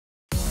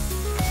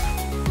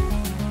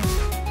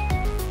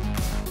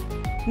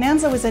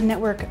NANSLO is a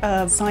network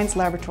of science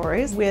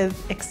laboratories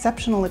with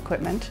exceptional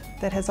equipment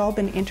that has all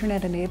been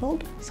internet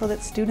enabled so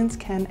that students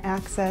can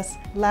access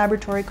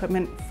laboratory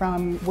equipment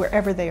from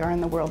wherever they are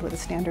in the world with a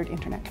standard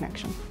internet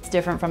connection. It's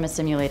different from a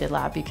simulated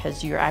lab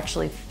because you're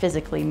actually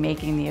physically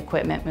making the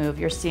equipment move,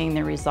 you're seeing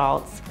the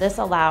results. This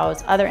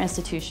allows other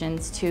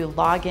institutions to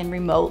log in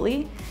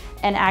remotely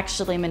and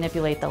actually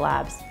manipulate the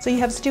labs. So you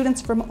have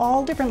students from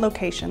all different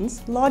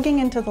locations logging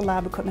into the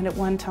lab equipment at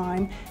one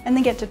time, and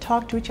they get to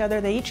talk to each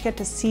other, they each get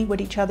to see what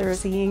each other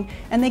is seeing,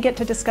 and they get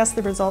to discuss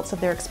the results of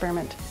their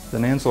experiment. The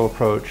NANSLO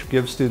approach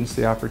gives students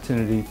the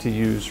opportunity to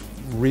use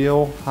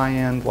real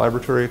high-end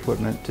laboratory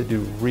equipment to do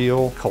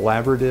real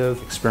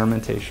collaborative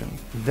experimentation.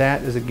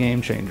 That is a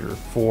game changer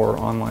for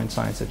online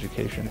science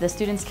education. The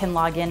students can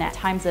log in at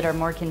times that are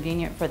more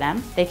convenient for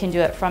them. They can do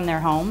it from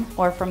their home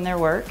or from their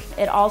work.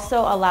 It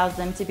also allows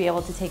them to be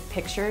able to take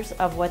pictures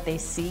of what they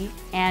see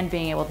and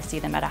being able to see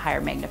them at a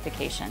higher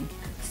magnification.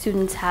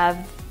 Students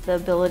have the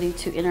ability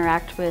to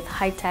interact with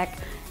high-tech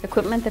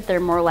equipment that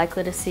they're more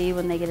likely to see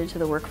when they get into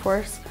the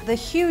workforce. The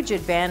huge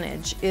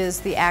advantage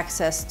is the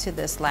access to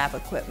this lab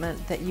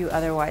equipment that you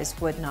otherwise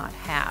would not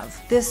have.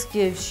 This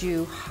gives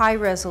you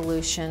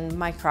high-resolution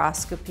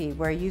microscopy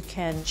where you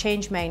can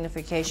change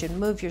magnification,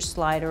 move your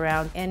slide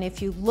around, and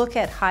if you look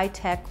at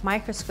high-tech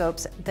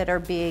microscopes that are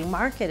being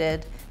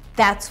marketed,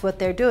 that's what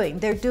they're doing.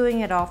 They're doing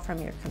it all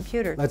from your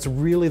computer. That's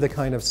really the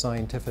kind of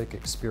scientific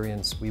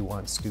experience we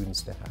want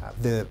students to have.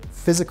 The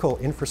physical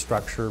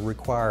infrastructure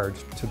required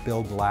to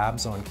build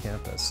labs on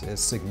campus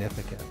is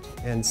significant.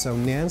 And so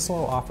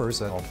NANSLO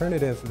offers an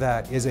alternative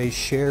that is a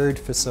shared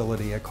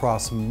facility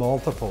across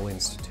multiple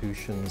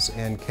institutions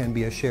and can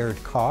be a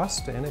shared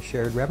cost and a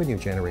shared revenue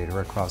generator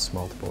across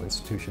multiple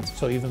institutions.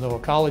 So even though a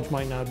college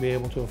might not be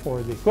able to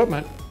afford the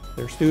equipment,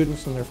 their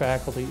students and their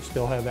faculty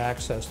still have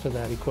access to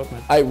that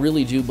equipment. I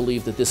really do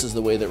believe that this is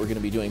the way that we're going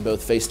to be doing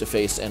both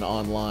face-to-face and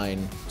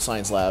online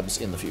science labs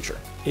in the future.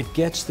 It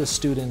gets the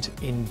student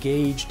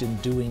engaged in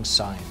doing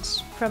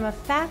science. From a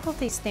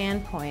faculty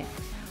standpoint,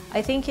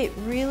 I think it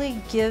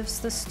really gives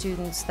the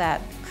students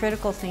that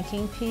critical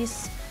thinking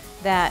piece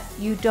that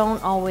you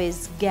don't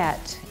always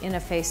get in a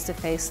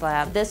face-to-face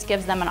lab. This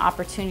gives them an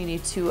opportunity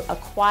to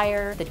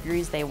acquire the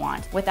degrees they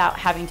want without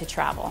having to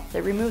travel.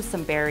 It removes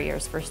some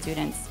barriers for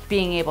students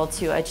being able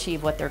to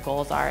achieve what their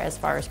goals are as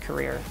far as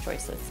career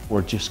choices.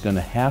 We're just going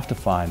to have to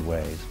find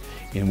ways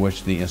in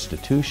which the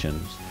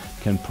institutions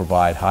can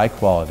provide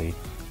high-quality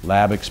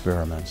lab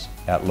experiments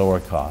at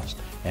lower cost,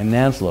 and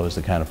NANSLO is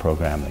the kind of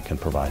program that can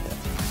provide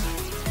that.